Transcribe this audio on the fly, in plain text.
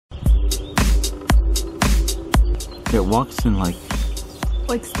It walks in like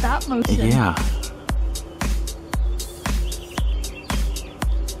stop motion. Yeah.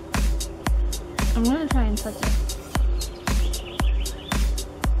 I'm gonna try and touch it.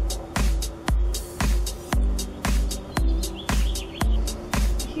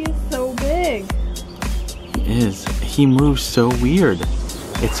 He is so big. He is. He moves so weird.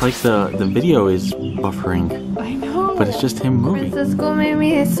 It's like the video is buffering. I know. But it's just him moving. Francisco made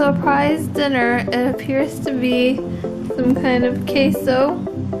me a surprise dinner. It appears to be some kind of queso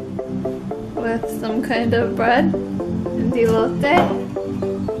with some kind of bread and elote.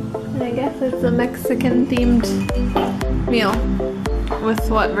 And I guess it's a Mexican themed meal. With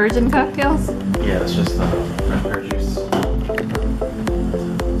what, virgin cocktails? Yeah, it's just cranberry juice.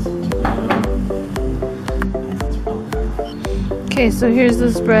 Okay, so here's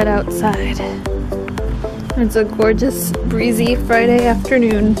the spread outside. It's a gorgeous, breezy Friday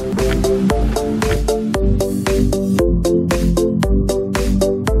afternoon.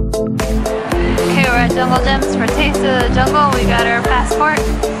 Okay, we're at Jungle Gyms for Taste of the Jungle. We got our passport.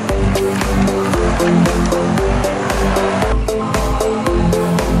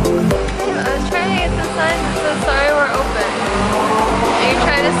 I was trying to get the sign that says sorry we're open. And you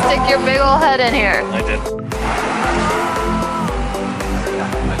trying to stick your big old head in here. I did.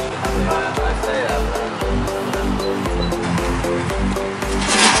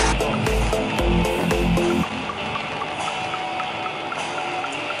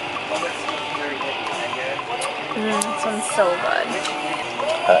 This one's so good.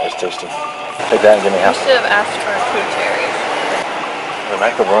 It's tasty. Take that and give me half. I should have asked for 2 cherries. The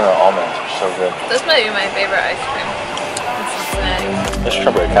macaroni almonds are so good. This might be my favorite ice cream in Cincinnati. This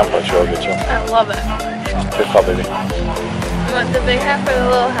strawberry complex is really good too. I love it. Good call, baby. You want the big half or the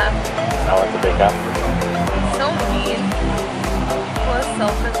little half? I want the big half. So mean. What a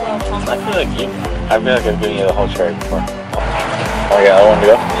selfish little punk. I feel like I've given you the whole cherry before. Oh yeah, I want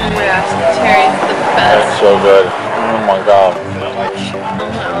to go? Oh my gosh, the cherry's the best. That's so good. Oh my god. Oh my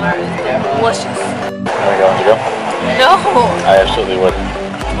god, it's delicious. Want to go? No! I absolutely would.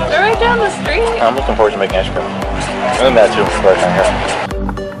 They're right down the street. I'm looking forward to making ice cream. And that too, right down here.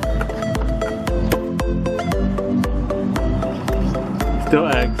 Still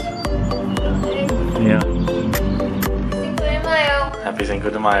eggs. Yeah. Cinco de Mayo. Happy Cinco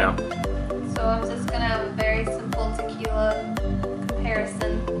de Mayo. So I'm just gonna have a very simple tequila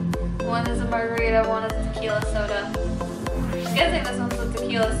comparison. One is a margarita, one is a tequila soda. I'm guessing this one's a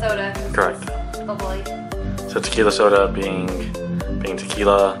tequila soda. Correct. It's bubbly. So tequila soda being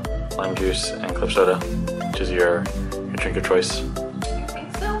tequila, lime juice, and club soda, which is your drink of choice. You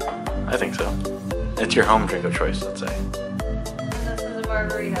think so? I think so. It's your home drink of choice, let's say. And this is a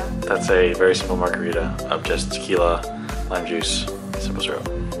margarita. That's a very simple margarita of just tequila, lime juice, simple syrup.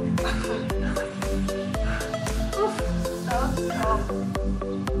 Oof, that was strong.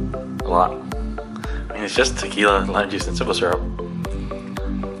 A lot. I mean, it's just tequila, lime juice, and simple syrup.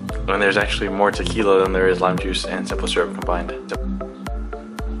 When there's actually more tequila than there is lime juice and simple syrup combined.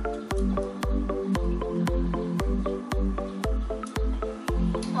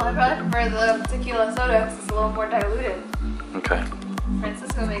 Well, I probably prefer the tequila soda because it's a little more diluted. Okay.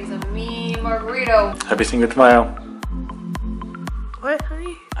 Francisco makes a mean margarita. Happy Cinco de Mayo. What,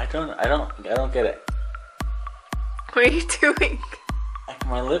 honey? I don't get it. What are you doing? Like,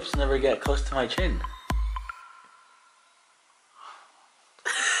 my lips never get close to my chin.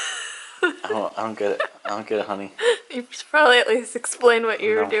 I don't get it. I don't get it, honey. You should probably at least explain what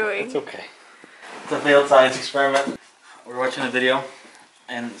you were No, doing. It's okay. It's a failed science experiment. We're watching a video,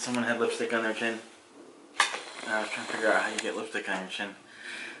 and someone had lipstick on their chin. And I was trying to figure out how you get lipstick on your chin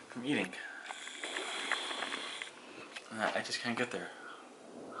from eating. I just can't get there.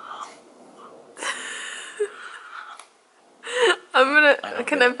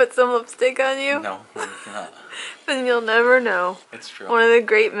 Can I put some lipstick on you? No, you cannot. Then you'll never know. It's true. One of the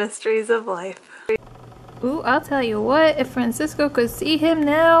great mysteries of life. Ooh, I'll tell you what, if Francisco could see him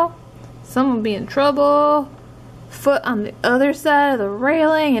now, someone would be in trouble. Foot on the other side of the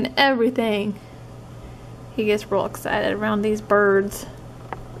railing and everything. He gets real excited around these birds.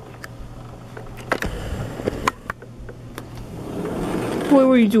 What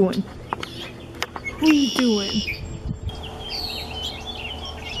were you doing? What are you doing?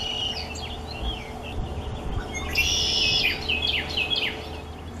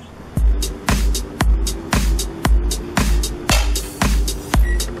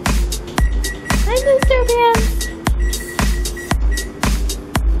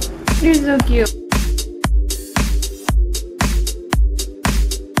 You're so cute.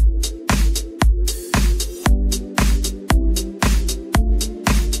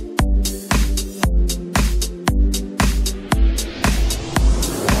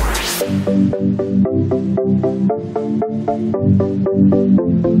 I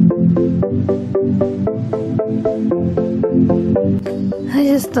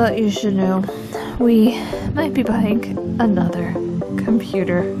just thought you should know, we might be buying another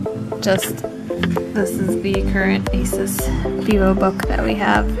computer. This is the current Asus VivoBook that we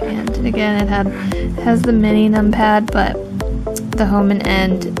have, and again it has the mini numpad, but the home and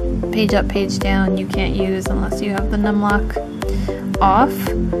end, page up, page down, you can't use unless you have the numlock off,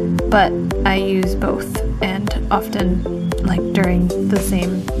 but I use both, and often like during the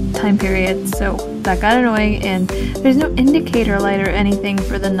same time period, so that got annoying. And there's no indicator light or anything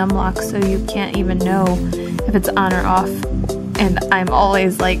for the numlock, so you can't even know if it's on or off, and I'm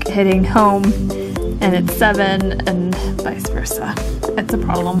always like hitting home and it's 7 and vice versa. It's a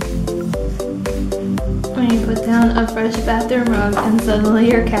problem. When you put down a fresh bathroom rug and suddenly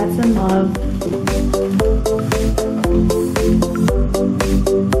your cat's in love.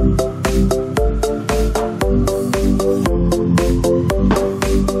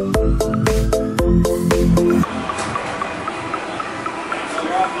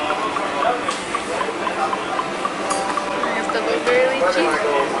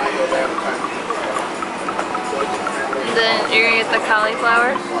 And then you're gonna get the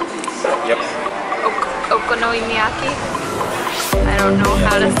cauliflower? Yep. Okonomiyaki? I don't know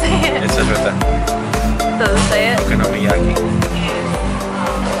how to say it. It says right there. Does it say it? Okonomiyaki.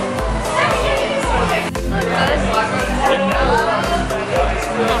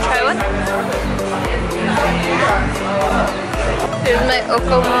 I'll try one. Here's my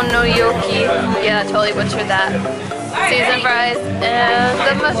okonomiyaki. Yeah, I totally butchered that. Seasoned fries and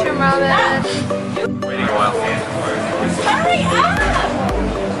the mushroom ramen. Waiting a while.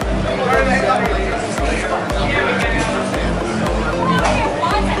 Hurry up!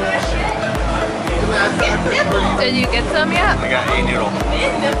 Did you get some yet? I got a noodle.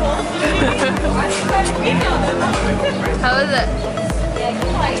 How is it?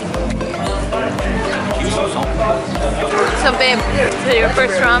 So babe, is it your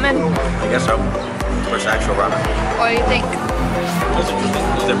first ramen? I guess so. First actual ramen. What do you think? That's interesting.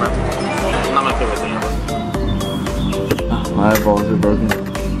 It's different. Not my favorite thing ever. My eyeballs are broken.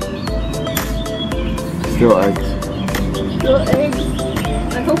 Still eggs. Still eggs?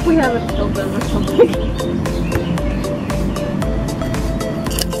 I hope we haven't killed them or something.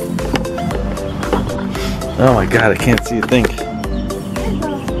 Oh my god, I can't see a thing.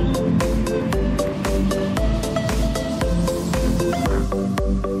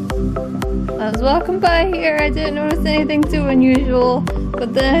 I was walking by here, I didn't notice anything too unusual,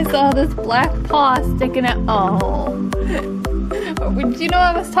 but then I saw this black paw sticking out. Oh. Do you know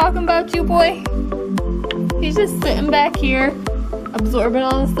I was talking about you, boy? He's just sitting back here, absorbing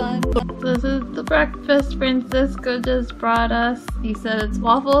all the sun. This is the breakfast Francisco just brought us. He said it's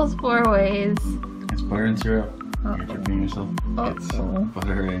waffles 4 ways. It's butter and syrup. You're tripping yourself. It's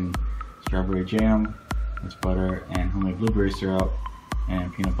butter and strawberry jam. It's butter and homemade blueberry syrup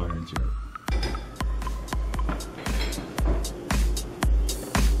and peanut butter and syrup.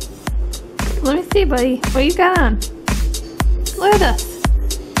 Let me see, buddy. What you got on? Look at this.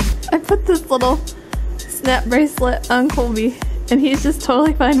 I put this little snap bracelet on Colby, and he's just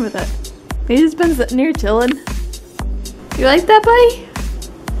totally fine with it. He's just been sitting here chilling. You like that, buddy?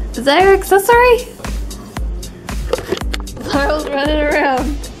 Is that your accessory? Carl's running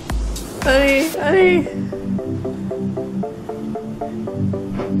around. Honey, honey. I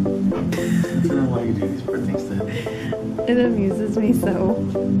don't know why you do these poor things to him. It amuses me so.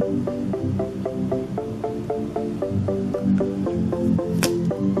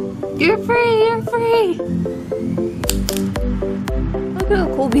 You're free, you're free! Look at how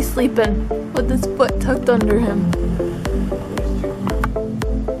Colby's sleeping with his foot tucked under him.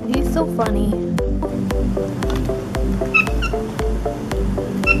 He's so funny.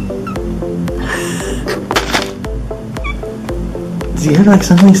 Does he have like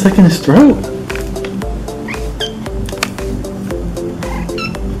something stuck in his throat?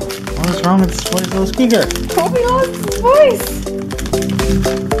 What is wrong with this little squeaker? Colby lost his voice!